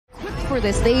for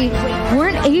this. They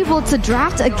weren't able to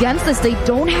draft against this. They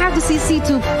don't have the CC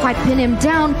to quite pin him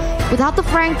down. Without the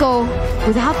Franco,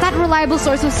 without that reliable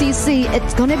source of CC,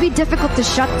 it's going to be difficult to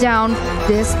shut down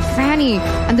this Fanny.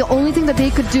 And the only thing that they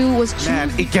could do was choose.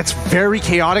 And it gets very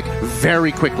chaotic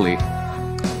very quickly.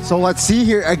 So let's see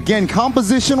here again.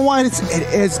 Composition-wise, it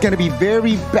is going to be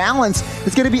very balanced.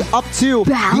 It's going to be up to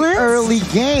the early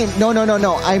game. No.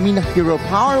 I mean hero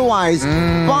power-wise,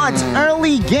 but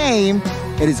early game,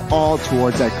 it is all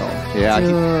towards Echo.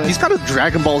 Yeah, he's got a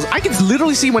Dragon Balls. I can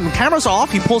literally see when the camera's off,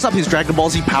 he pulls up his Dragon Ball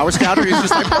Z Power Scouter. He's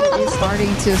just like, he's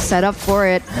starting to set up for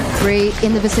it. Ray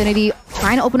in the vicinity,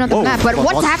 trying to open up the map. But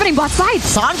what's happening bot side?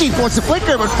 Sanji forced the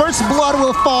flicker, but first blood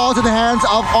will fall to the hands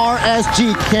of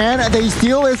RSG. Can they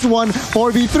steal this one?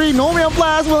 4v3. Nomium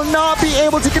Blast will not be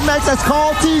able to connect as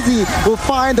Call TZ will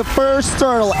find the first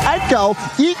turtle. Echo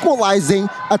equalizing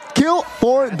a kill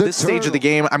for the this stage of the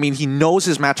game. I mean, he knows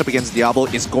his matchup against Diablo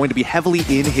is going to be heavily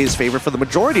in his favor for the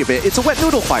majority of it. It's a wet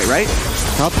noodle fight, right?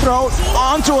 Cutthroat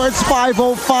on towards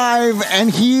 505,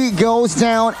 and he goes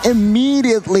down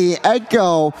immediately.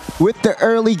 Echo, with the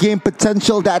early game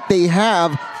potential that they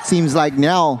have, seems like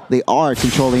now they are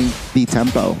controlling the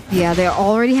tempo. Yeah, they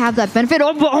already have that benefit.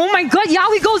 Oh my god,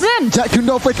 Yaoi goes in! Jet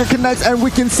Kundo flicker connects, and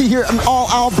we can see here an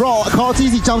all-out brawl. Call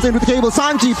TZ jumps in with the cable.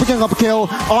 Sanji picking up a kill.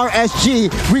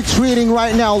 RSG retreating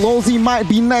right now. Lolzy might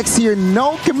be next here.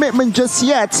 No commitment just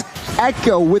yet.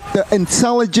 Echo with the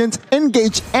intelligent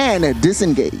engage and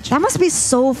disengage. That must be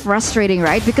so frustrating,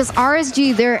 right? Because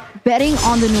RSG, they're betting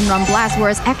on the Noomram Blast,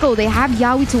 whereas Echo, they have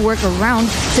Yaoi to work around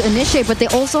to initiate, but they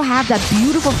also have that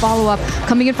beautiful follow-up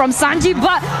coming in from Sanji,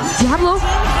 but Diablo,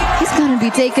 he's gonna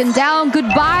be taken down.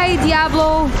 Goodbye,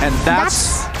 Diablo. And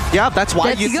that's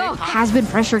why you has been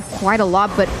pressured quite a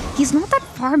lot, but he's not that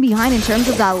far behind in terms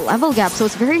of that level gap, so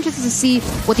it's very interesting to see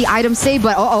what the items say,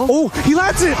 but oh, he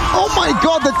lands it! Oh my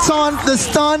god, the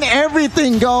stun,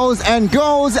 everything goes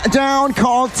down.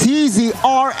 Call TZ,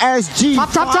 RSG,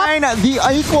 top. The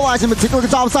equalizer, in particular the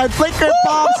top side, flicker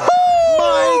pops.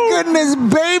 My goodness,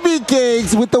 baby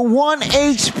cakes with the 1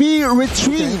 HP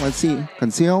retreat. Okay, let's see.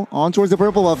 Conceal on towards the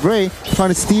purple buff. Ray trying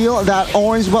to steal that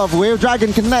orange buff. Wave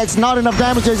Dragon connects. Not enough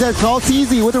damage. There's Call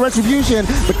TZ with the retribution.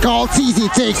 But Call TZ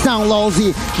takes down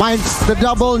Lolzy. Minds the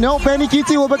double. No, Penny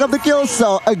QT will pick up the kill.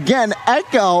 So again,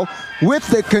 Echo with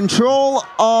the control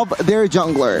of their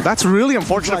jungler. That's really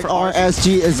unfortunate for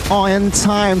RSG is on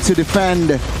time to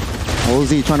defend.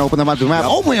 Lolzy trying to open them up to the map.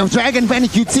 Oh, Wave Dragon, Penny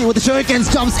QT with the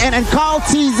shurikens jumps in, and Call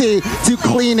TZ to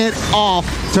clean it off.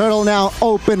 Turtle now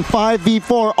open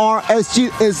 5v4.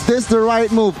 RSG, is this the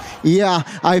right move? Yeah,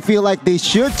 I feel like they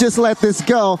should just let this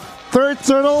go. Third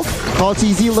turtle, Call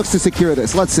TZ looks to secure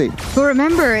this. Let's see. But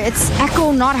remember, it's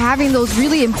Echo not having those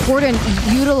really important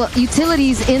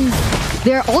utilities in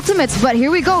their ultimates. But here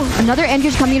we go. Another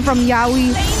engage coming in from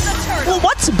Yaoi. Well,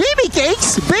 what's Baby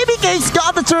Cakes? Baby Cakes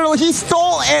got the turtle. He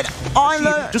stole it on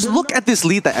the... Just look at this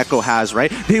lead that Echo has,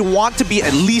 right? They want to be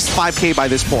at least 5k by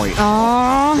this point.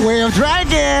 Wave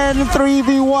Dragon,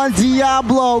 3v1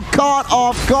 Diablo caught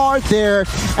off guard there.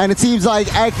 And it seems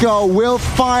like Echo will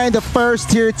find the first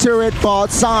tier turret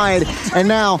bot side. And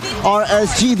now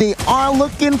RSG, they are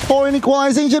looking for an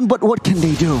equalization, but what can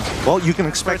they do? Well, you can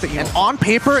expect that. And on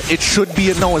paper, it should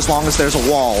be a no as long as there's a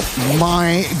wall.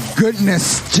 My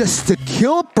goodness, just the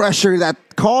kill pressure that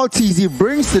Call TZ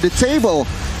brings to the table.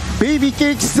 Baby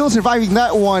Cake still surviving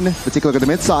that one. But take a look at the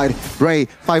mid side. Ray,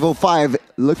 505,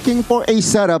 looking for a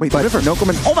setup. Wait, but River, no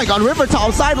comment. Oh my god, River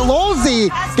top side. Lolzy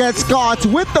gets caught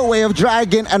with the Wave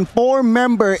Dragon, and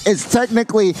 4-member is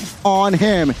technically on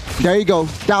him. There you go.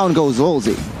 Down goes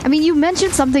Lolzy. I mean, you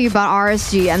mentioned something about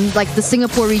RSG and like the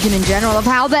Singapore region in general of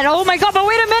how that, oh my god, but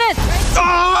wait a minute!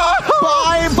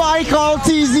 Bye-bye Call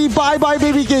TZ, bye-bye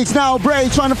Baby Cakes. Now Bray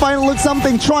trying to find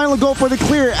something, trying to go for the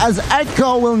clear as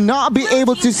Echo will not be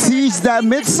able to seize that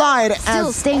mid side.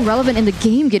 Still staying relevant in the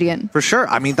game, Gideon. For sure.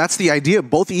 I mean, that's the idea.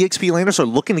 Both EXP laners are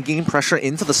looking to gain pressure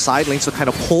into the side lanes to kind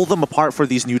of pull them apart for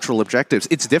these neutral objectives.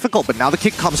 It's difficult, but now the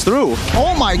kick comes through.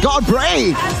 Oh my god,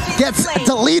 Bray gets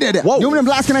deleted. Whoa. Nomium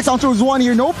Blast connects onto his one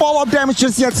here. No follow-up damage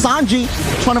just yet. Sanji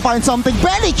trying to find something.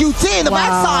 Benny QT in the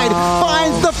backside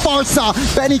finds the Farsa.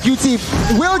 Benny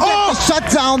QT will get the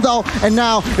shutdown though. And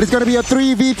now it is going to be a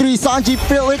 3v3. Sanji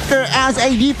flicker as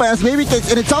a defense. Baby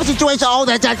Cakes in a tough situation. Oh,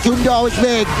 that Jet Kundo is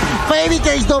big. Baby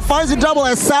Cakes though finds a double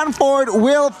as Sanford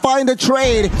will find a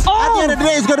trade. At the end of the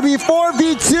day, it's going to be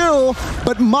 4v2.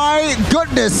 But my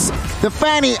goodness, The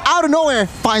Fanny, out of nowhere,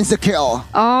 finds the kill.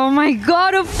 Oh my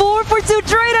god, a 4-for-2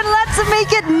 trade, and let's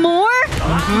make it more?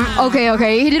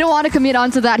 Okay, he didn't want to commit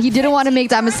onto that. He didn't want to make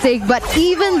that mistake, but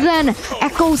even then,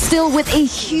 Echo still with a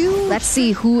huge... Let's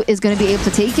see who is going to be able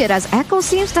to take it, as Echo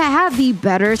seems to have the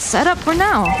better setup for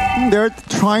now. They're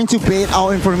trying to bait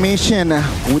out information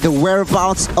with the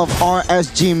whereabouts of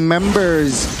RSG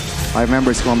members. 5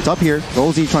 members clumped up here.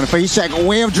 Rosie trying to face check.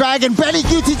 Way of Dragon. Benny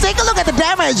QT. Take a look at the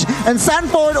damage. And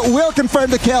Sanford will confirm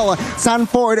the kill.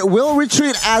 Sanford will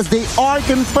retreat as they are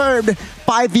confirmed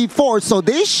 5v4. So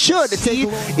they should take...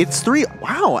 It's 3.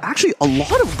 Wow, actually a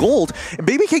lot of gold. And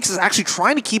Baby Cakes is actually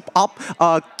trying to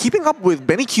keeping up with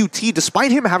Benny QT despite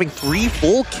him having 3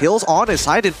 full kills on his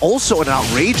side and also an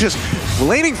outrageous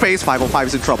laning phase. 505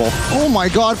 is in trouble. Oh my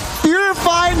god.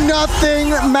 Purify,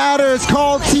 nothing matters.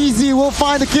 Carl TZ will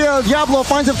find the kill. Diablo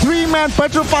finds a 3-man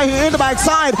Petrify here in the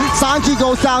backside. Sanji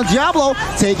goes down. Diablo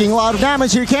taking a lot of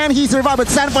damage here. Can he survive? But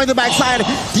Sanford in the backside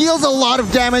deals a lot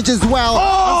of damage as well.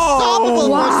 Unstoppable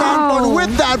for Sanford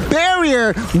with that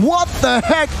barrier. What the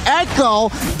heck, Echo?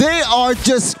 They are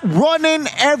just running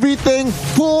everything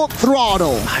full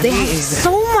throttle. They have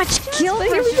so much kill.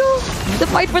 Here we go. The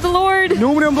fight for the Lord.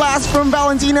 Numinum Blast from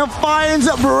Valentina finds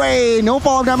Bray. No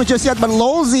fall damage just yet, but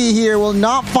Lozy here will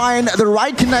not find the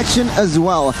right connection as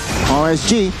well.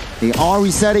 RSG, they are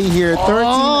resetting here.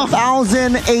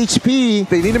 13,000 HP.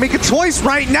 They need to make a choice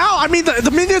right now. I mean,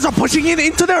 the minions are pushing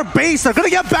into their base. They're going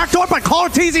to get backdoored by Call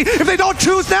of Duty if they don't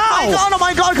choose now. Oh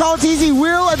my god, Call of Duty.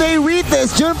 Will they read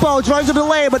this? Junpo tries to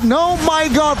delay, but no, my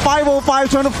god, 505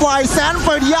 trying to fly.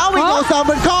 Sanford, Yaoi goes down,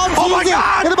 but Call of Duty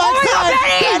in the backside.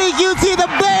 Benny QT, the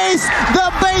base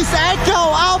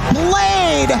Echo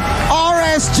outplayed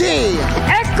RSG.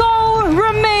 Echo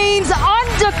remains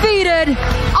undefeated.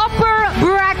 Upper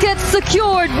bracket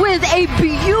secured with a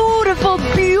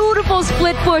beautiful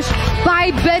split push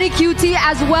by Benny QT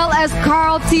as well as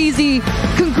Carl TZ.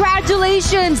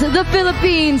 Congratulations, the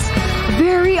Philippines.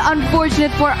 Very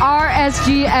unfortunate for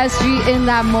RSG in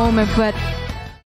that moment, but